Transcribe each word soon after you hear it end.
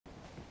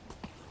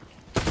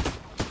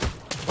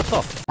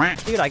What the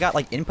f? Dude, I got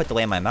like input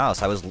delay on my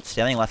mouse. I was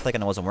standing left click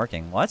and it wasn't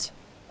working. What?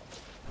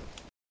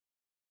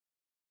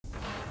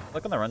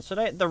 Look on the runs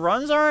today. The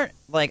runs aren't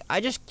like,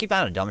 I just keep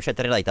doing dumb shit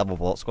today, like double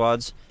bullet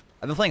squads.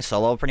 I've been playing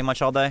solo pretty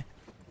much all day.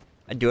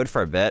 I do it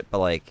for a bit, but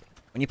like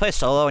when you play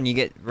solo and you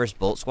get versus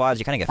bullet squads,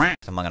 you kind of get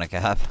f***ed. I'm not gonna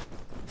cap.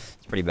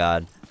 It's pretty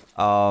bad.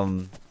 But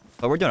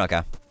we're doing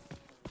okay.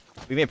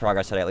 We made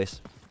progress today at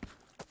least.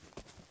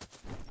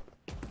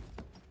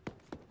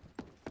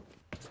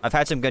 I've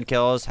had some good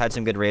kills, had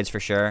some good raids for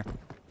sure.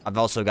 I've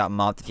also got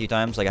mopped a few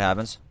times, like it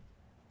happens.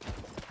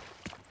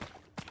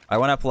 I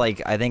went up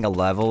like, I think a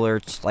level or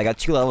I got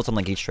 2 levels on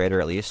like each trader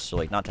at least, so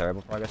like not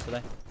terrible progress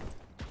today.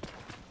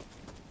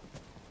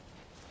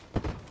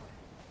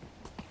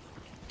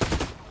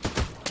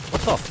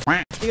 What the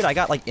f? Dude, I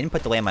got like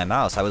input delay on my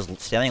mouse. I was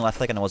standing left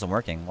click and it wasn't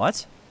working.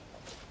 What?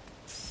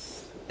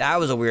 That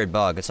was a weird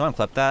bug. Did someone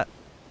clip that?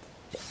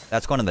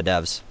 That's going to the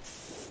devs.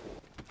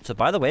 So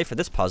by the way, for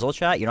this puzzle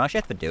chat, you don't actually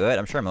have to do it.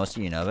 I'm sure most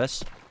of you know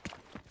this.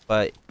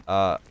 But, is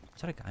that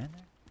a guy in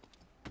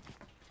there?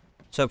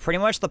 So pretty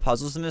much the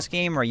puzzles in this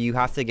game are you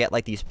have to get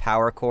like these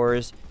power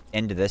cores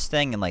into this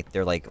thing and like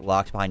they're like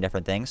locked behind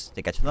different things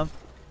to get to them.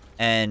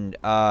 And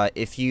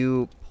if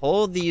you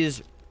pull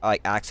these like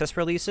access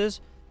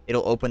releases,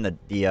 it'll open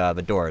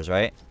the doors,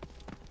 right?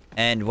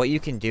 And what you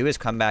can do is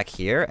come back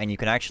here and you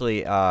can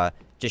actually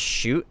just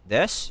shoot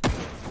this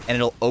and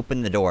it'll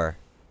open the door.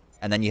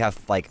 And then you have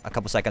like a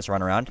couple seconds to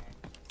run around.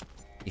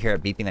 You hear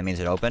it beeping, that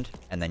means it opened,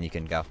 and then you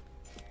can go.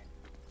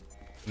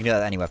 You can do that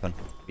with any weapon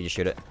if you just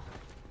shoot it.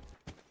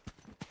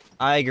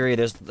 I agree.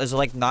 There's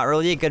like not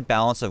really a good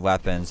balance of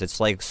weapons. It's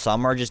like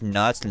some are just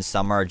nuts and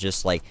some are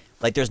just like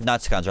there's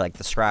nuts guns, or like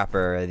the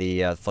scrapper,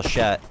 the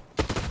flechette.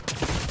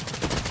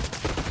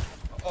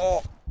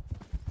 Oh.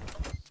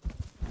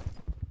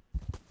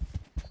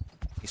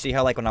 You see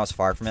how like when I was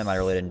far from him, I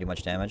really didn't do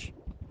much damage.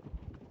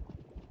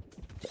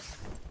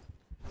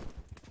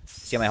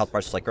 See how my health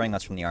bar's flickering?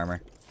 That's from the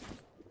armor.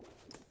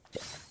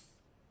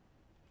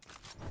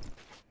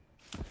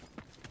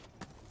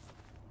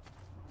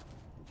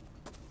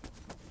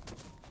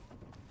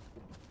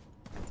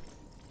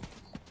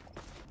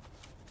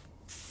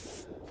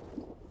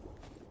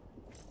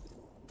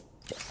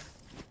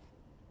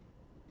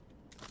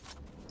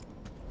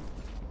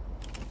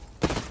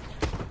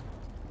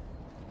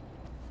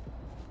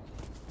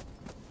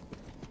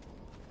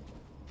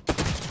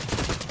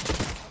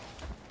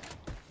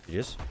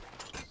 Yes.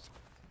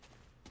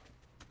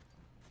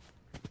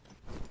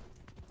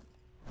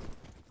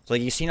 So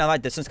like you see now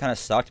that distance kind of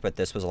sucked, but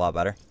this was a lot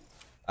better.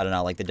 I don't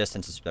know, like the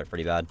distance is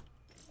pretty bad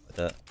with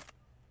it.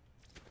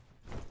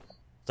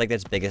 It's like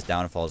its biggest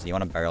downfall is you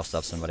want to barrel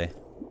stuff somebody.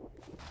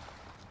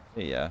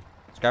 Yeah.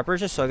 Scrapper is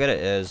just so good it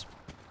is.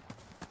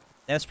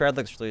 And spread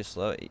looks really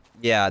slow.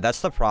 Yeah, that's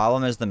the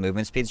problem is the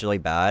movement speed's really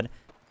bad.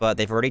 But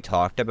they've already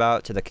talked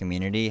about to the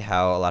community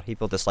how a lot of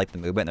people dislike the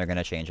movement and they're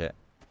going to change it.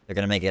 They're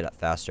going to make it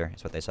faster,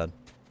 is what they said.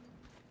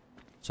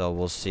 So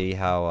we'll see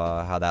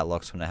how that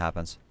looks when it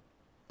happens.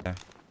 Okay.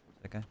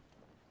 Okay.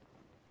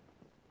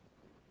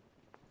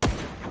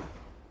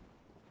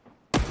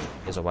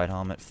 There's a white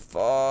helmet.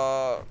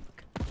 Fuck.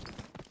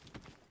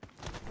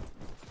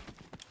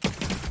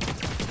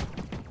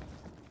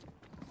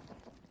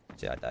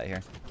 See, I die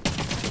here.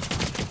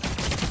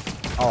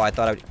 Oh, I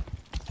thought I would.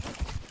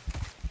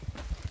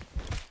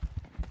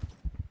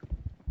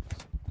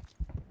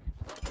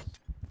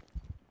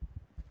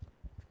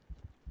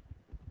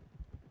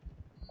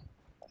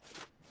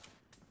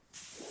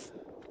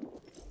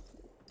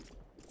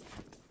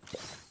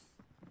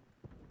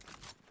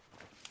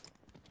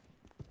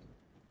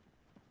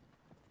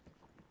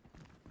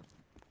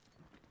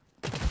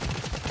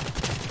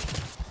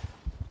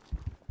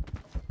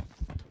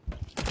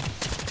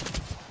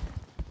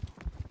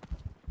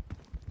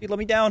 Dude, let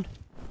me down.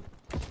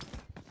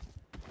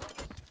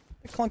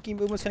 The clunky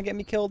movement's gonna get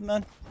me killed,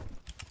 man.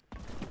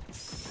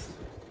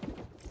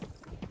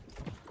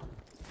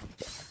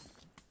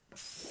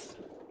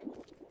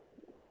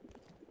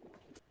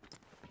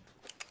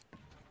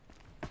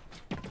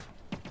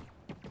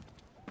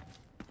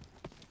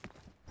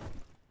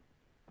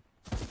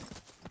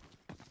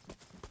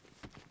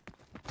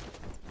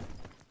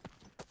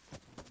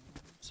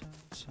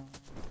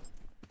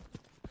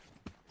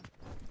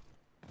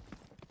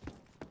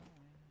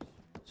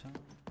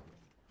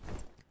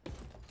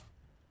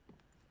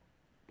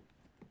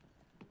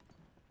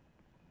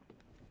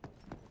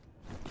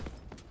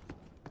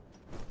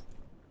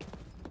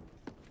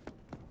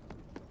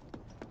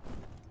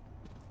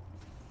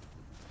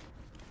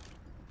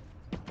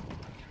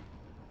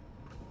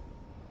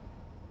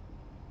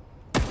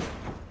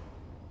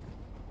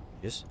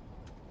 Yes.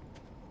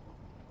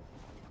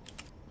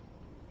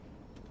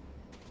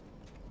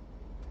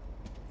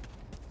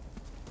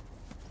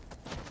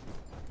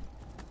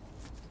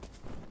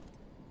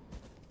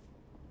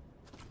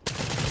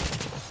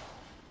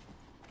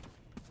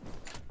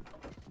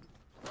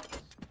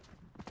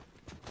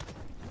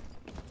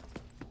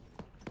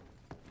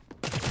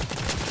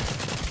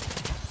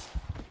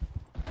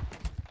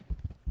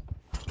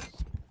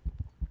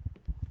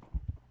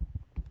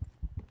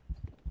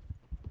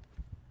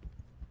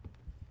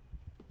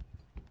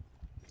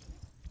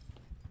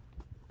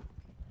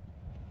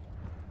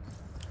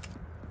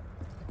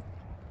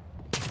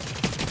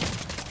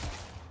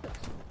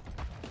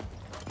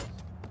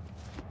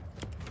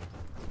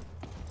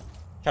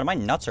 Chat, am I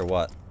nuts or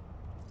what?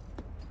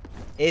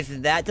 If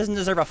that doesn't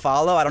deserve a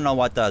follow, I don't know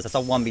what does. That's a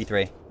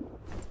 1v3.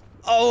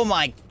 Oh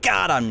my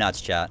god, I'm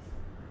nuts, chat.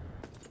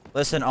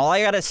 Listen, all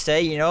I gotta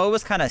say, you know it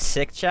was kind of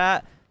sick,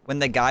 chat? When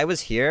the guy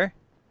was here...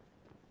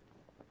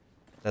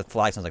 The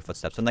flag sounds like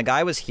footsteps. When the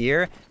guy was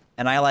here,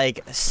 and I,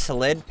 like,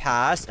 slid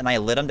past, and I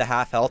lit him to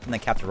half health, and then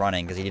kept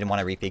running, because he didn't want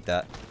to re-peek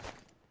that.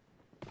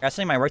 Guys,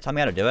 something my work tell me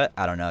how to do it?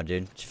 I don't know,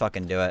 dude. Just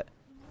fucking do it.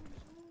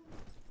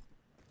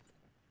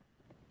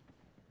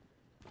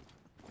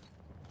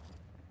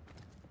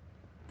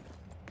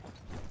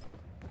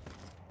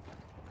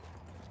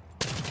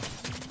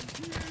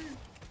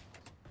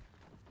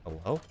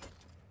 Hello?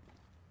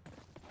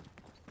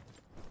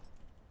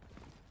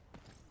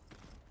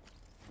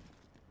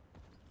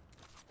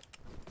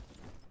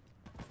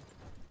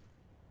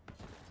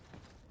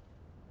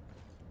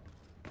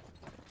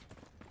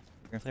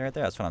 Right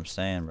there, that's what I'm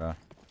saying, bro.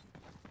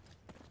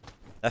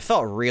 That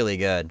felt really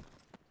good.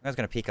 I was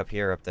gonna peek up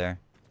here, up there.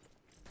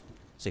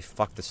 Say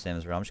fuck the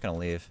stims, bro. I'm just gonna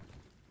leave.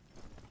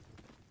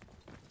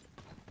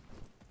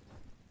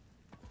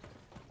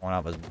 One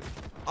of us.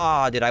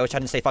 Ah, dude, I wish I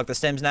didn't say fuck the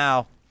stims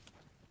now.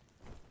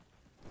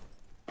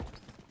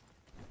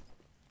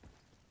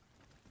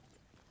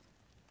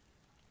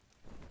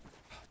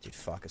 Dude,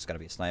 fuck, it's gotta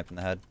be a snipe in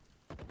the head.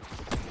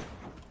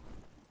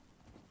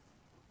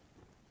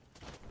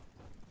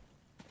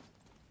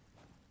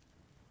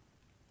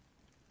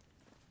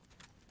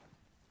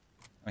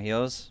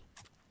 Heals.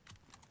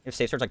 You have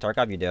safe search like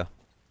Tarkov? You do. Did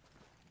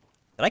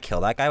I kill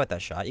that guy with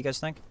that shot, you guys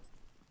think?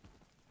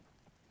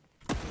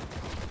 Oh,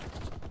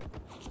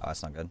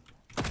 that's not good.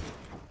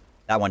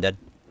 That one did.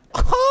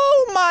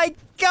 Oh my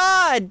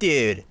god,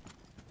 dude!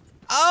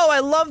 Oh, I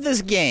love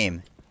this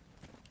game!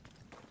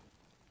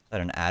 Is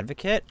that an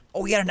advocate?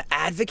 Oh, we got an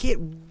advocate?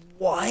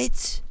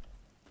 What?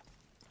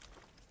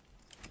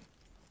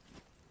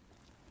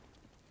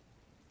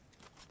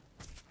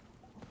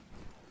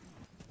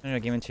 In a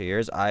game in 2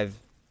 years,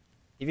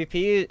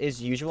 PvP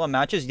is usual in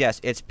matches? Yes,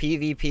 it's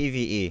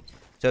PvPvE.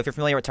 So if you're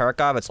familiar with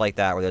Tarkov, it's like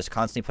that, where there's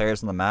constantly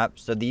players on the map.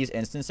 So these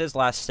instances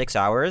last 6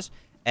 hours,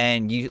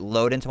 and you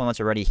load into one that's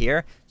already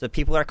here. So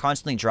people are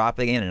constantly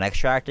dropping in and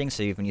extracting,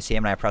 so when you see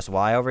him and I press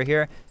Y over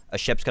here, a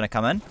ship's going to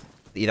come in.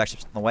 The evac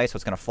ship's in the way, so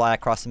it's going to fly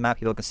across the map.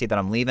 People can see that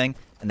I'm leaving,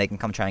 and they can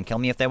come try and kill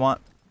me if they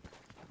want.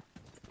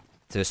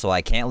 So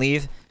I can't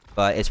leave,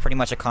 but it's pretty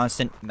much a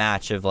constant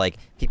match of, like,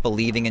 people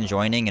leaving and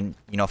joining and,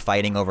 you know,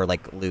 fighting over,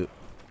 like, loot.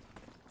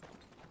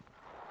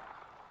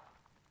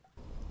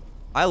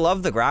 I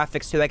love the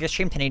graphics, too. I can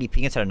stream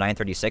 1080p instead of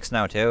 936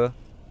 now, too.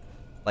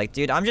 Like,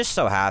 dude, I'm just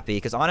so happy.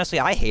 Because,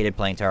 honestly, I hated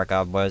playing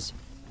Tarkov, boys.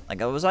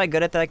 Like, was I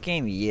good at that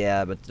game?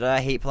 Yeah. But did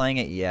I hate playing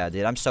it? Yeah,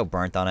 dude. I'm so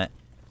burnt on it.